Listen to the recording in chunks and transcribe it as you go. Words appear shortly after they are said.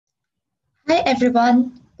Hi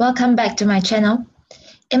everyone, welcome back to my channel.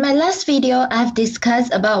 In my last video, I've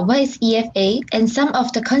discussed about what is EFA and some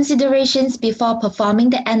of the considerations before performing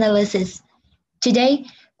the analysis. Today,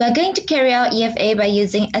 we're going to carry out EFA by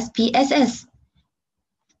using SPSS.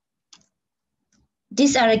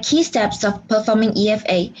 These are the key steps of performing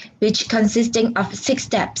EFA, which consisting of 6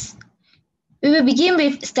 steps. We will begin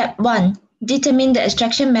with step 1, determine the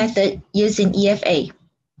extraction method used in EFA.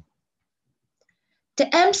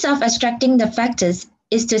 The aims of extracting the factors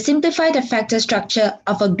is to simplify the factor structure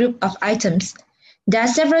of a group of items. There are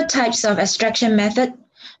several types of extraction method,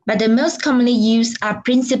 but the most commonly used are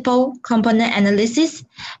principal component analysis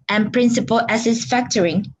and principal axis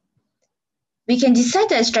factoring. We can decide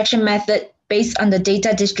the extraction method based on the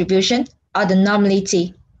data distribution or the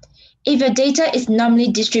normality. If your data is normally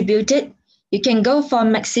distributed, you can go for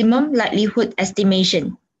maximum likelihood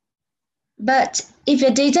estimation. But if your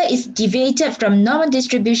data is deviated from normal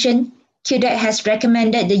distribution, QDAC has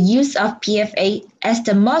recommended the use of PFA as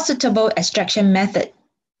the more suitable extraction method.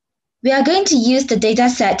 We are going to use the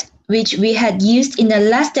dataset which we had used in the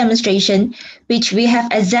last demonstration, which we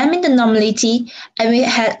have examined the normality and we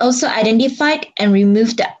had also identified and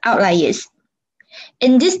removed the outliers.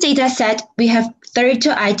 In this dataset, we have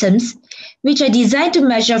 32 items, which are designed to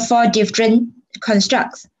measure 4 different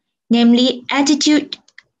constructs, namely attitude,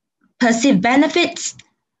 perceived benefits,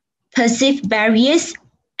 perceived barriers,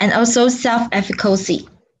 and also self-efficacy.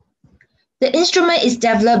 The instrument is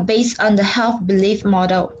developed based on the health belief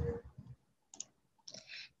model.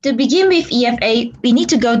 To begin with EFA, we need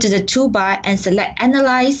to go to the toolbar and select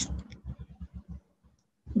Analyze,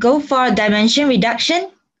 go for Dimension Reduction,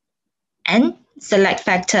 and select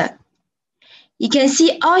Factor. You can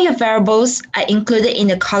see all your variables are included in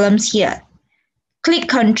the columns here. Click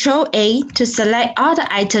Ctrl A to select all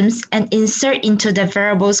the items and insert into the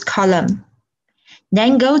variables column.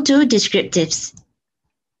 Then go to Descriptives.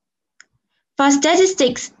 For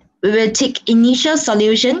statistics, we will tick Initial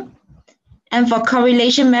Solution, and for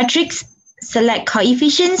correlation metrics, select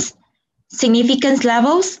Coefficients, Significance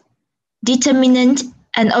Levels, Determinant,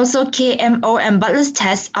 and also KMO and Bartlett's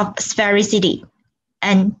test of sphericity,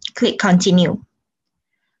 and click Continue.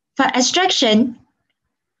 For extraction,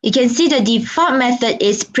 you can see the default method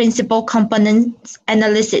is principal components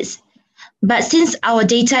analysis. But since our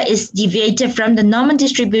data is deviated from the normal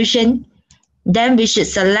distribution, then we should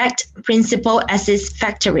select principal axis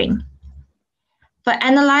factoring. For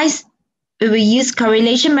analyze, we will use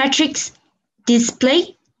correlation matrix,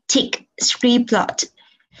 display, tick, scree plot,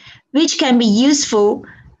 which can be useful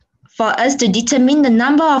for us to determine the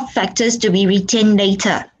number of factors to be retained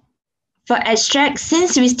later. For extract,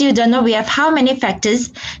 since we still don't know we have how many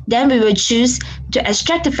factors, then we will choose to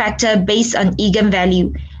extract the factor based on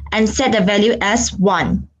eigenvalue and set the value as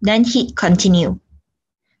 1, then hit Continue.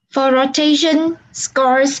 For rotation,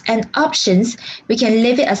 scores, and options, we can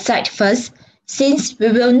leave it aside first, since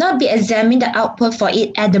we will not be examining the output for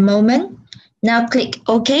it at the moment. Now click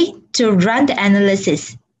OK to run the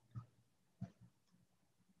analysis.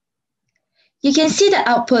 You can see the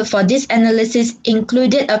output for this analysis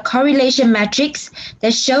included a correlation matrix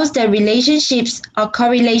that shows the relationships or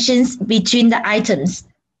correlations between the items.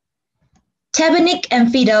 Tabernick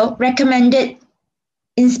and Fiedel recommended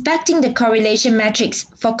inspecting the correlation matrix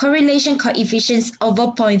for correlation coefficients over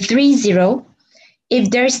 0.30.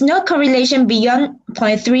 If there is no correlation beyond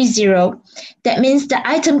 0.30, that means the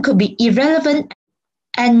item could be irrelevant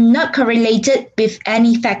and not correlated with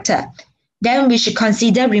any factor. Then we should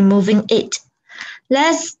consider removing it.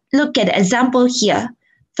 Let's look at the example here.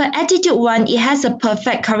 For attitude 1, it has a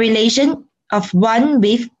perfect correlation of 1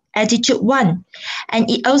 with attitude 1, and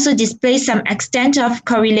it also displays some extent of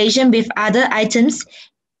correlation with other items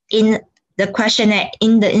in the questionnaire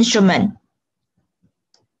in the instrument.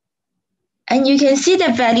 And you can see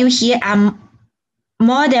the value here are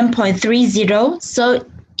more than 0.30, so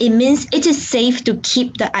it means it is safe to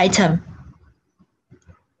keep the item.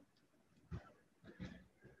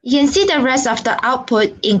 You can see the rest of the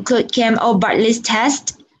output include KMO Bartlett's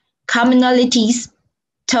test, Commonalities,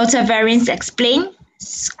 total variance explained,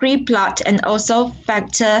 scree plot, and also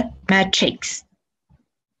factor matrix.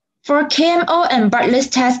 For KMO and Bartlett's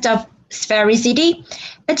test of sphericity,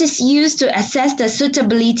 it is used to assess the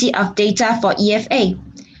suitability of data for EFA.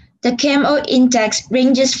 The KMO index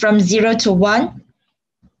ranges from 0 to 1,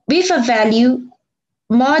 with a value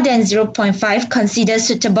more than 0.5 considered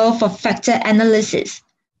suitable for factor analysis.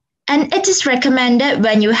 And it is recommended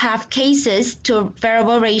when you have cases to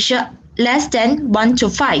variable ratio less than 1 to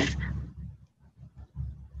 5.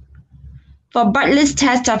 For Bartlett's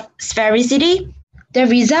test of sphericity, The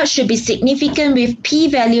result should be significant with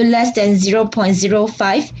p-value less than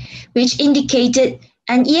 0.05, which indicated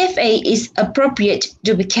an EFA is appropriate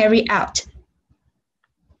to be carried out.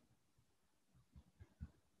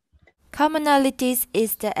 Commonalities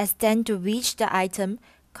is the extent to which the item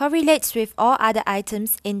correlates with all other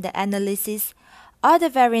items in the analysis or the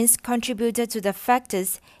variance contributed to the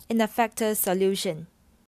factors in a factor solution.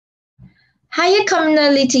 Higher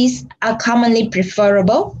commonalities are commonly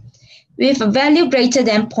preferable, with a value greater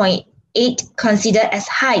than 0.8 considered as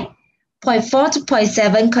high, 0.4 to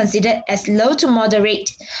 0.7 considered as low to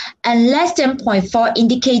moderate, and less than 0.4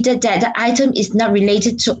 indicated that the item is not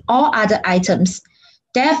related to all other items.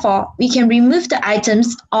 Therefore, we can remove the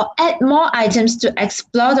items or add more items to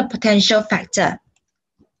explore the potential factor.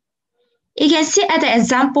 You can see at the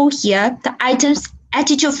example here, the items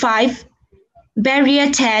attitude 5,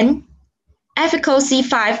 barrier 10, efficacy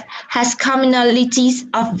 5 has commonalities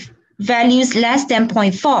of values less than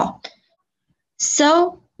 0.4.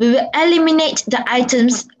 So, we will eliminate the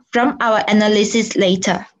items from our analysis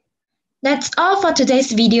later. That's all for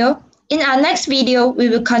today's video. In our next video, we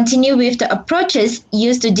will continue with the approaches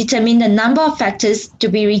used to determine the number of factors to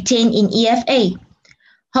be retained in EFA.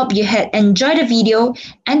 Hope you had enjoyed the video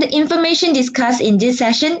and the information discussed in this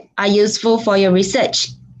session are useful for your research.